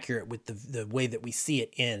more accurate with the way that we see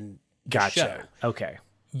it in the show. Okay.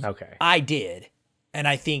 I did. And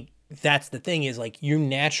I think that's the thing, is like, you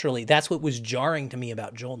naturally, that's what was jarring to me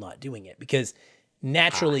about Joel not doing it, because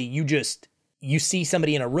naturally you see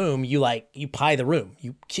somebody in a room, you pie the room.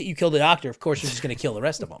 You kill the doctor, of course you're just going to kill the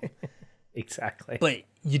rest of them. Exactly. But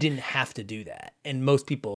you didn't have to do that. And most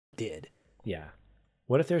people did. Yeah.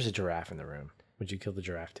 What if there's a giraffe in the room? Would you kill the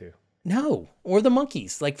giraffe too? No. Or the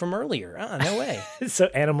monkeys, like from earlier. No way. So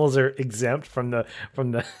animals are exempt from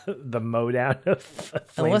the mow down of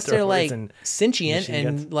unless they're like sentient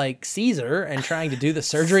and like Caesar and trying to do the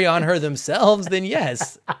surgery on her themselves, then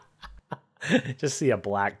yes. Just see a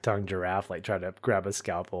black-tongued giraffe like try to grab a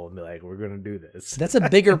scalpel and be like, we're going to do this. That's a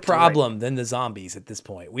bigger problem than the zombies at this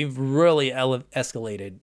point. We've really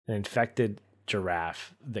escalated. An infected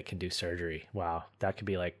giraffe that can do surgery. Wow. That could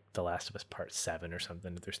be like The Last of Us Part 7 or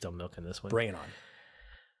something if they're still milking this one. Bring it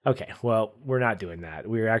on. Okay, well, we're not doing that.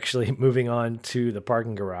 We're actually moving on to the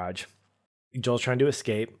parking garage. Joel's trying to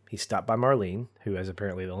escape. He's stopped by Marlene, who is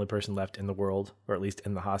apparently the only person left in the world, or at least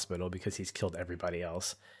in the hospital, because he's killed everybody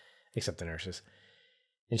else except the nurses.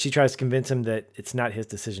 And she tries to convince him that it's not his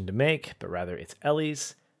decision to make, but rather it's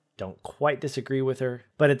Ellie's. Don't quite disagree with her.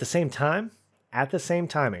 But at the same time,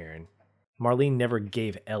 Aaron, Marlene never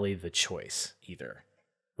gave Ellie the choice either.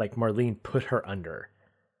 Like, Marlene put her under.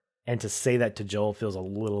 And to say that to Joel feels a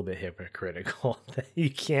little bit hypocritical.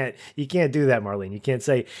 You can't do that, Marlene. You can't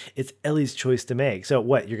say it's Ellie's choice to make. So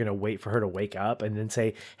what, you're going to wait for her to wake up and then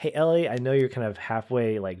say, hey, Ellie, I know you're kind of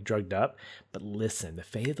halfway like drugged up, but listen, the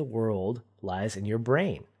fate of the world lies in your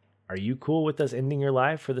brain. Are you cool with us ending your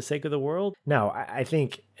life for the sake of the world? No, I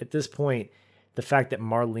think at this point, the fact that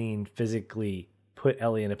Marlene physically put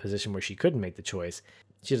Ellie in a position where she couldn't make the choice,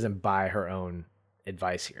 she doesn't buy her own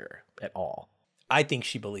advice here at all. I think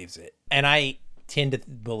she believes it. And I tend to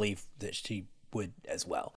believe that she would as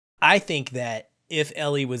well. I think that if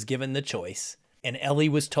Ellie was given the choice and Ellie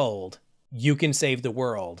was told, you can save the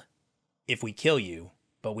world if we kill you,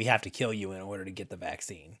 but we have to kill you in order to get the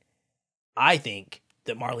vaccine. I think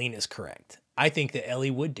that Marlene is correct. I think that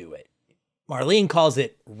Ellie would do it. Marlene calls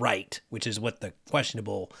it right, which is what the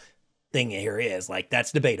questionable thing here is. Like,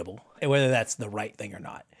 that's debatable, whether that's the right thing or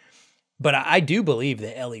not. But I do believe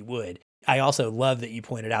that Ellie would. I also love that you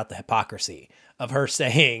pointed out the hypocrisy of her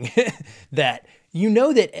saying that, that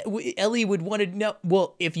Ellie would want to know.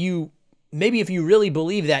 Well, if you really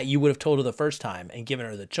believe that, you would have told her the first time and given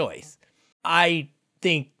her the choice. I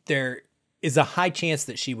think there is a high chance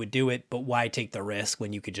that she would do it, but why take the risk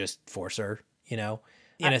when you could just force her, in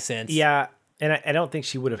a sense? Yeah. And I don't think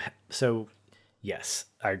she would have. So yes,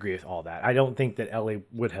 I agree with all that. I don't think that Ellie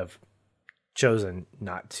would have chosen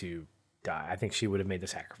not to die. I think she would have made the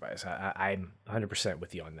sacrifice. I'm 100%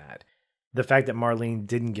 with you on that. The fact that Marlene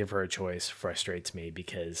didn't give her a choice frustrates me,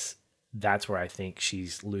 because that's where I think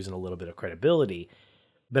she's losing a little bit of credibility.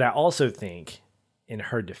 But I also think, in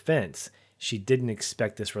her defense, she didn't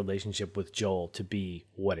expect this relationship with Joel to be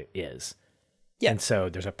what it is. Yeah. And so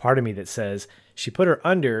there's a part of me that says she put her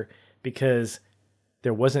under because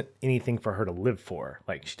there wasn't anything for her to live for.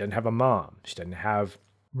 Like, she doesn't have a mom. She doesn't have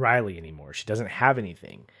Riley anymore. She doesn't have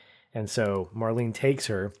anything. And so Marlene takes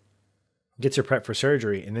her, gets her prepped for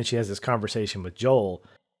surgery, and then she has this conversation with Joel.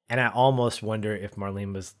 And I almost wonder if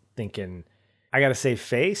Marlene was thinking, I got to save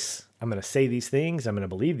face. I'm going to say these things. I'm going to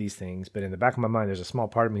believe these things. But in the back of my mind, there's a small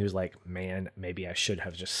part of me who's like, man, maybe I should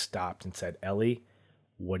have just stopped and said, Ellie,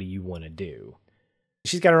 what do you want to do?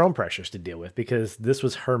 She's got her own pressures to deal with, because this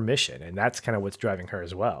was her mission, and that's kind of what's driving her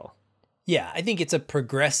as well. Yeah, I think it's a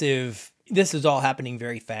progressive, this is all happening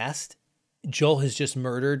very fast. Joel has just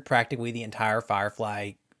murdered practically the entire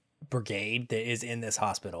Firefly brigade that is in this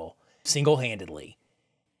hospital single-handedly.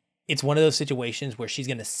 It's one of those situations where she's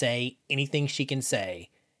going to say anything she can say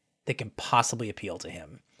that can possibly appeal to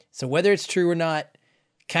him. So whether it's true or not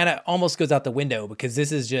kind of almost goes out the window, because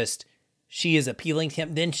this is just, she is appealing to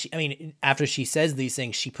him. Then after she says these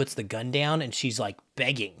things, she puts the gun down and she's like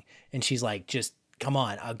begging. And she's like, just come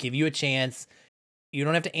on, I'll give you a chance. You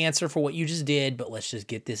don't have to answer for what you just did, but let's just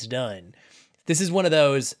get this done. This is one of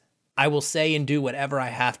those, I will say and do whatever I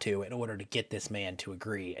have to in order to get this man to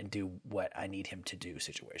agree and do what I need him to do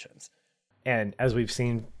situations. And as we've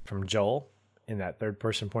seen from Joel in that third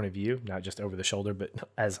person point of view, not just over the shoulder, but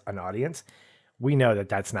as an audience, we know that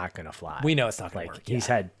that's not going to fly. We know it's not going to work. He's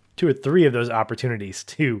had 2 or 3 of those opportunities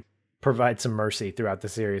to provide some mercy throughout the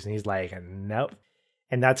series, and he's like, nope.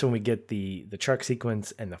 And that's when we get the truck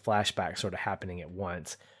sequence and the flashback sort of happening at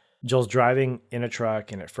once. Joel's driving in a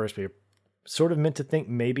truck, and at first we were sort of meant to think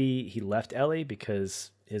maybe he left Ellie,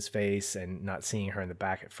 because his face and not seeing her in the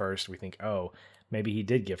back at first, we think, oh, maybe he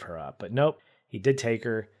did give her up. But nope, he did take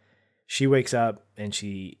her. She wakes up, and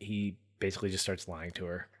he basically just starts lying to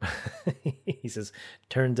her. He says,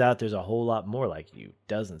 turns out there's a whole lot more like you,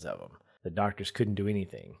 dozens of them. The doctors couldn't do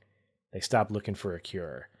anything. They stopped looking for a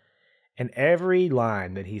cure. And every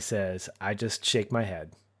line that he says, I just shake my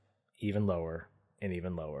head even lower and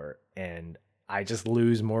even lower. And I just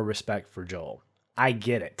lose more respect for Joel. I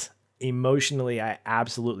get it. Emotionally, I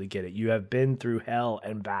absolutely get it. You have been through hell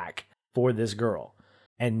and back for this girl.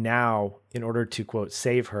 And now, in order to, quote,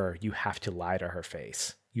 save her, you have to lie to her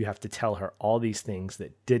face. You have to tell her all these things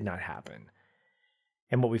that did not happen.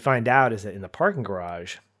 And what we find out is that in the parking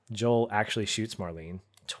garage, Joel actually shoots Marlene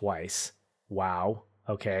twice. Wow.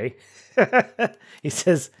 Okay. He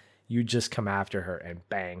says, you just come after her, and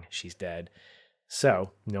bang, she's dead.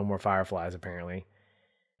 So no more fireflies, apparently.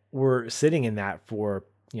 We're sitting in that for,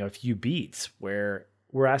 a few beats where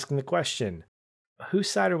we're asking the question, whose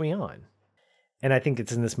side are we on? And I think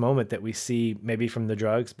it's in this moment that we see, maybe from the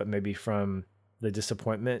drugs, but maybe from the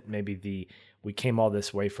disappointment, maybe we came all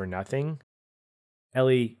this way for nothing.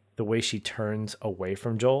 Ellie, the way she turns away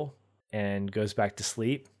from Joel and goes back to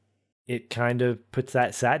sleep, it kind of puts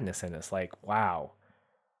that sadness in us. Like, wow,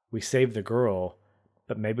 we saved the girl,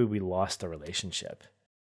 but maybe we lost the relationship.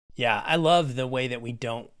 Yeah, I love the way that we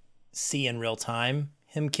don't see in real time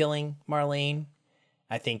him killing Marlene.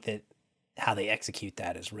 I think that how they execute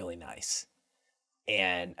that is really nice.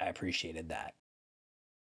 And I appreciated that.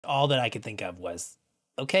 All that I could think of was,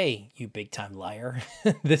 okay, you big time liar.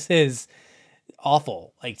 This is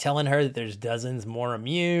awful. Like, telling her that there's dozens more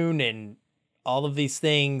immune and all of these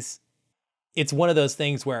things. It's one of those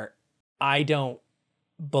things where I don't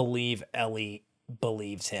believe Ellie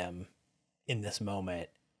believes him in this moment,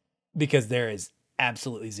 because there is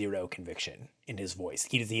absolutely zero conviction in his voice.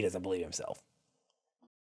 He doesn't believe himself.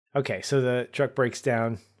 Okay, so the truck breaks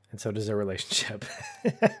down, and so does their relationship.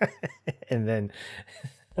 And then,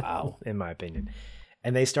 wow, in my opinion,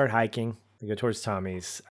 and they start hiking. They go towards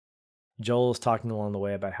Tommy's. Joel's talking along the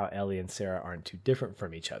way about how Ellie and Sarah aren't too different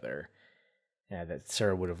from each other. That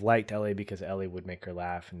Sarah would have liked Ellie because Ellie would make her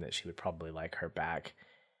laugh and that she would probably like her back.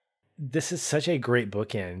 This is such a great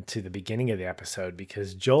bookend to the beginning of the episode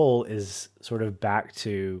because Joel is sort of back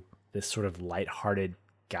to this sort of lighthearted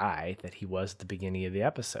guy that he was at the beginning of the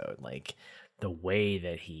episode. Like the way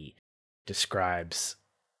that he describes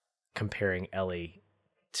comparing Ellie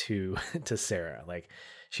to Sarah. Like,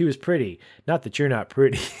 she was pretty, not that you're not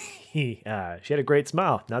pretty. She had a great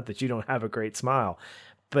smile, not that you don't have a great smile.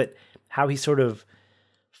 But how he sort of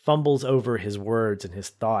fumbles over his words and his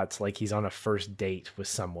thoughts like he's on a first date with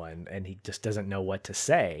someone and he just doesn't know what to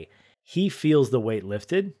say. He feels the weight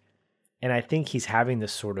lifted, and I think he's having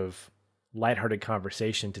this sort of lighthearted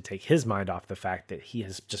conversation to take his mind off the fact that he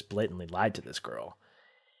has just blatantly lied to this girl.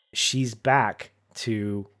 She's back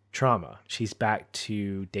to trauma. She's back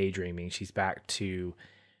to daydreaming. She's back to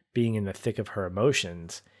being in the thick of her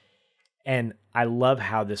emotions. And I love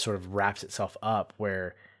how this sort of wraps itself up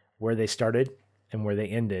where they started and where they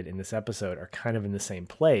ended in this episode are kind of in the same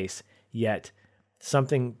place, yet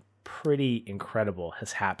something pretty incredible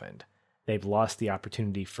has happened. They've lost the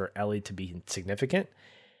opportunity for Ellie to be significant,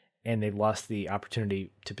 and they've lost the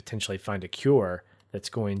opportunity to potentially find a cure that's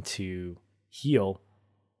going to heal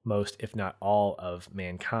most, if not all, of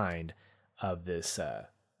mankind of this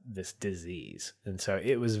disease. And so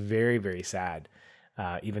it was very, very sad.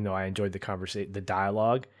 Even though I enjoyed the conversation, the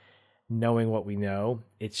dialogue, knowing what we know,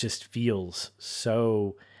 it just feels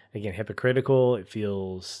so, again, hypocritical. It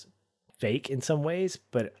feels fake in some ways,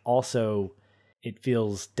 but also it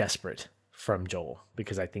feels desperate from Joel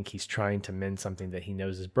because I think he's trying to mend something that he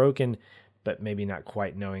knows is broken, but maybe not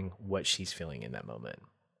quite knowing what she's feeling in that moment.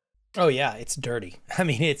 Oh yeah, it's dirty. I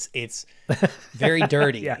mean, it's very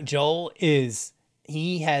dirty. Yeah. Joel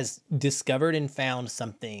he has discovered and found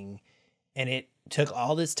something, and it took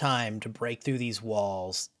all this time to break through these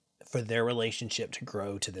walls for their relationship to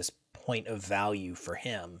grow to this point of value for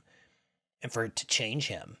him and for it to change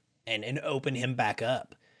him and open him back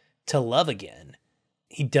up to love again.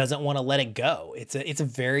 He doesn't want to let it go. It's a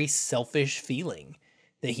very selfish feeling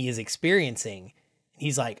that he is experiencing.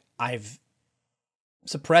 He's like, I've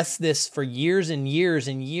suppressed this for years and years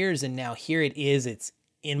and years, and now here it is. It's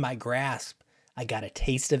in my grasp. I got a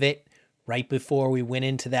taste of it right before we went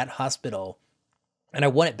into that hospital, and I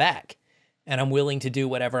want it back, and I'm willing to do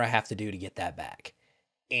whatever I have to do to get that back.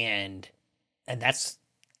 And that's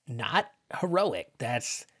not heroic.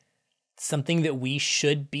 That's something that we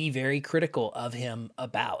should be very critical of him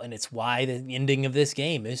about. And it's why the ending of this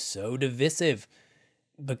game is so divisive,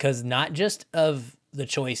 because not just of the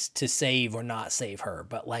choice to save or not save her,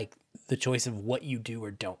 but like the choice of what you do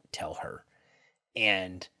or don't tell her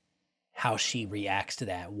and how she reacts to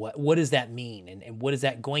that. What does that mean? And what is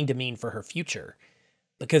that going to mean for her future?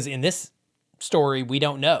 Because in this story, we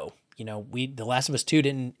don't know. You know, The Last of Us 2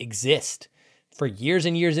 didn't exist for years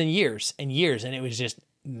and years and years and years. And it was just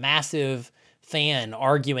massive fan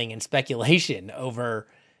arguing and speculation over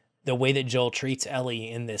the way that Joel treats Ellie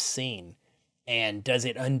in this scene. And does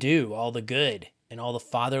it undo all the good and all the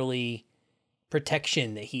fatherly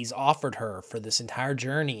protection that he's offered her for this entire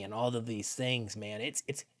journey and all of these things, man? It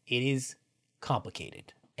is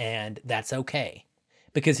complicated, and that's okay,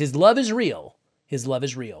 because his love is real. His love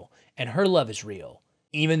is real, and her love is real,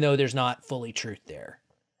 even though there's not fully truth there.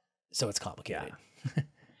 So it's complicated. Yeah.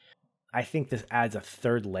 I think this adds a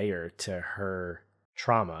third layer to her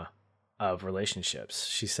trauma of relationships.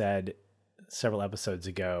 She said several episodes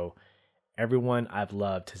ago, everyone I've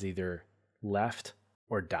loved has either left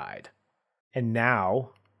or died. And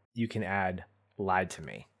now you can add lied to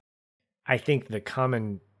me. I think the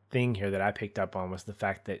common thing here that I picked up on was the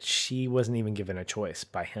fact that she wasn't even given a choice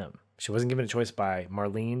by him. She wasn't given a choice by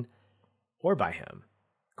Marlene or by him.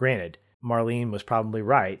 Granted, Marlene was probably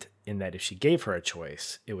right in that if she gave her a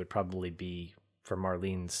choice, it would probably be for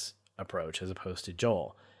Marlene's approach as opposed to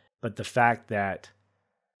Joel. But the fact that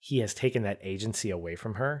he has taken that agency away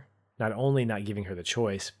from her, not only not giving her the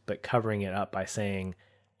choice, but covering it up by saying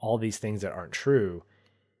all these things that aren't true,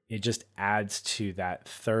 it just adds to that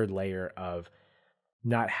third layer of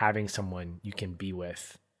not having someone you can be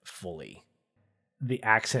with fully. The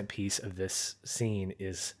accent piece of this scene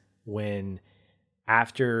is when,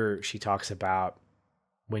 after she talks about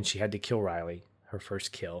when she had to kill Riley, her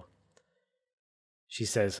first kill, she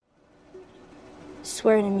says,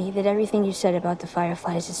 Swear to me that everything you said about the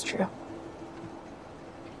Fireflies is true.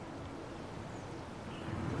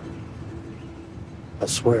 I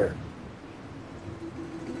swear.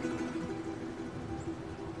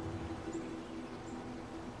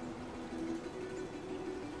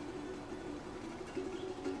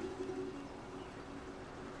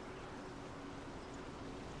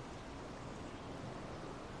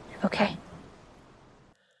 Okay.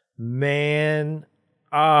 Man,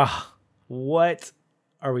 what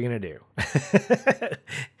are we going to do?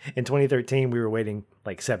 In 2013, we were waiting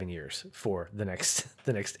like 7 years for the next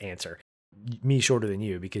answer. Me shorter than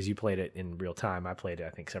you because you played it in real time. I played it, I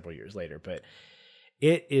think, several years later. But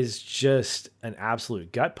it is just an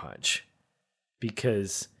absolute gut punch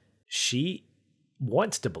because she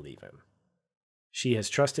wants to believe him. She has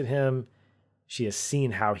trusted him. She has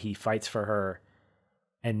seen how he fights for her.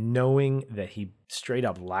 And knowing that he straight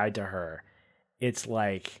up lied to her, it's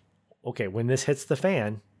like, okay, when this hits the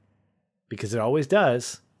fan, because it always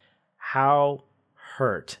does, how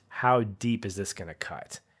hurt, how deep is this going to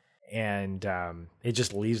cut? And it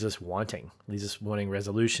just leaves us wanting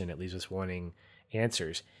resolution. It leaves us wanting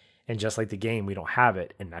answers. And just like the game, we don't have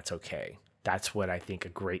it, and that's okay. That's what I think a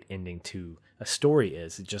great ending to a story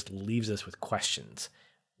is. It just leaves us with questions,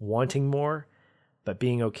 wanting more, but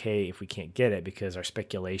being okay if we can't get it, because our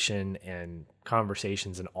speculation and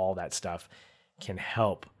conversations and all that stuff can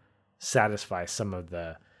help satisfy some of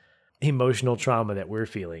the emotional trauma that we're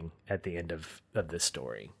feeling at the end of this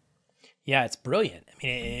story. Yeah, it's brilliant. I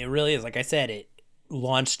mean, it really is. Like I said, it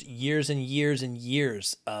launched years and years and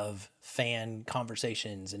years of fan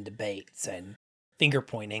conversations and debates and finger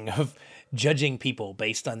pointing of judging people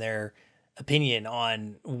based on their opinion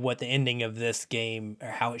on what the ending of this game or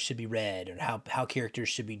how it should be read or how characters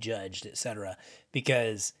should be judged, etc.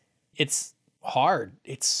 Because it's hard.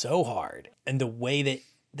 It's so hard. And the way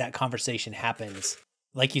that conversation happens,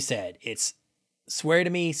 like you said, it's swear to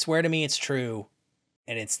me it's true.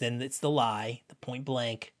 And it's the lie, the point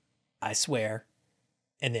blank, I swear.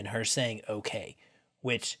 And then her saying, okay,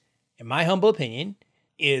 which in my humble opinion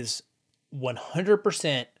is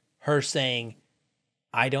 100% her saying,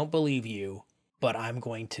 I don't believe you, but I'm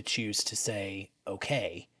going to choose to say,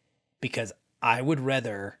 okay, because I would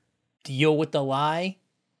rather deal with the lie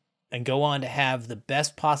and go on to have the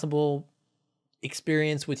best possible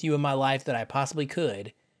experience with you in my life that I possibly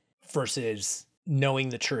could versus knowing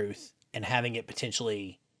the truth and having it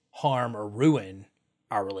potentially harm or ruin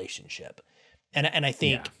our relationship. And I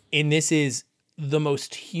think, and this is the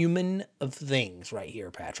most human of things right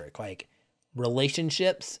here, Patrick, like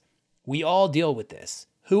relationships, we all deal with this.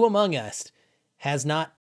 Who among us has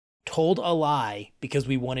not told a lie because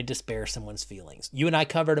we wanted to spare someone's feelings? You and I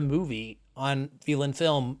covered a movie on Feelin'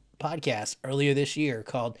 Film podcast earlier this year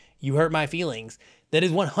called You Hurt My Feelings that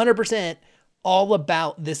is 100% all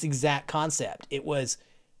about this exact concept. It was,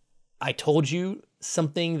 I told you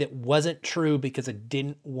something that wasn't true because I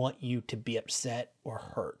didn't want you to be upset or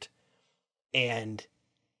hurt. And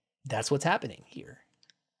that's what's happening here.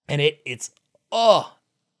 And it's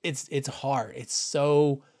hard. It's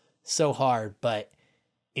so hard, but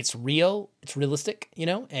it's real. It's realistic,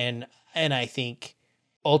 and I think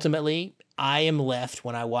ultimately I am left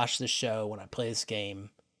when I watch this show, when I play this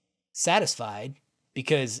game, satisfied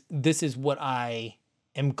because this is what I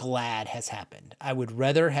am glad has happened. I would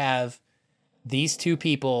rather have these two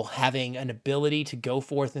people having an ability to go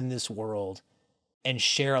forth in this world and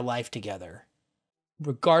share a life together,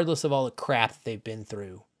 regardless of all the crap that they've been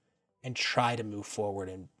through, and try to move forward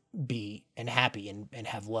and be happy and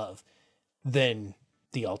have love, than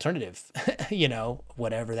the alternative,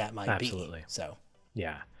 whatever that might be. Absolutely. So,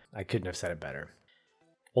 yeah, I couldn't have said it better.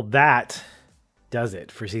 Well, that does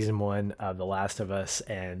it for season 1 of The Last of Us,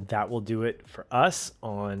 and that will do it for us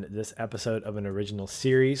on this episode of an original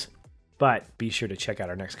series. But be sure to check out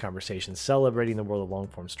our next conversation celebrating the world of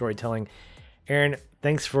long-form storytelling. Aaron,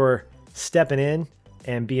 thanks for stepping in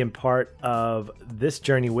and being part of this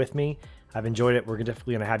journey with me. I've enjoyed it. We're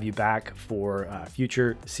definitely going to have you back for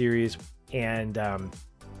future series. And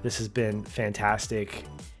this has been fantastic.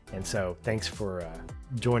 And so thanks for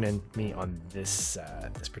joining me on this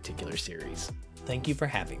particular series. Thank you for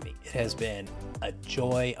having me. It has been a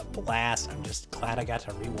joy, a blast. I'm just glad I got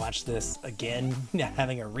to rewatch this again,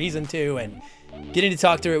 having a reason to, and getting to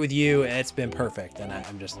talk through it with you. It's been perfect. And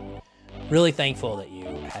I'm just really thankful that you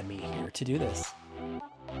had me here to do this.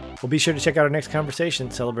 Well, be sure to check out our next conversation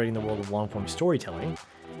celebrating the world of long-form storytelling.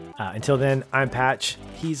 Until then, I'm Patch,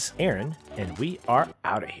 he's Aaron, and we are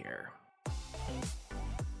out of here.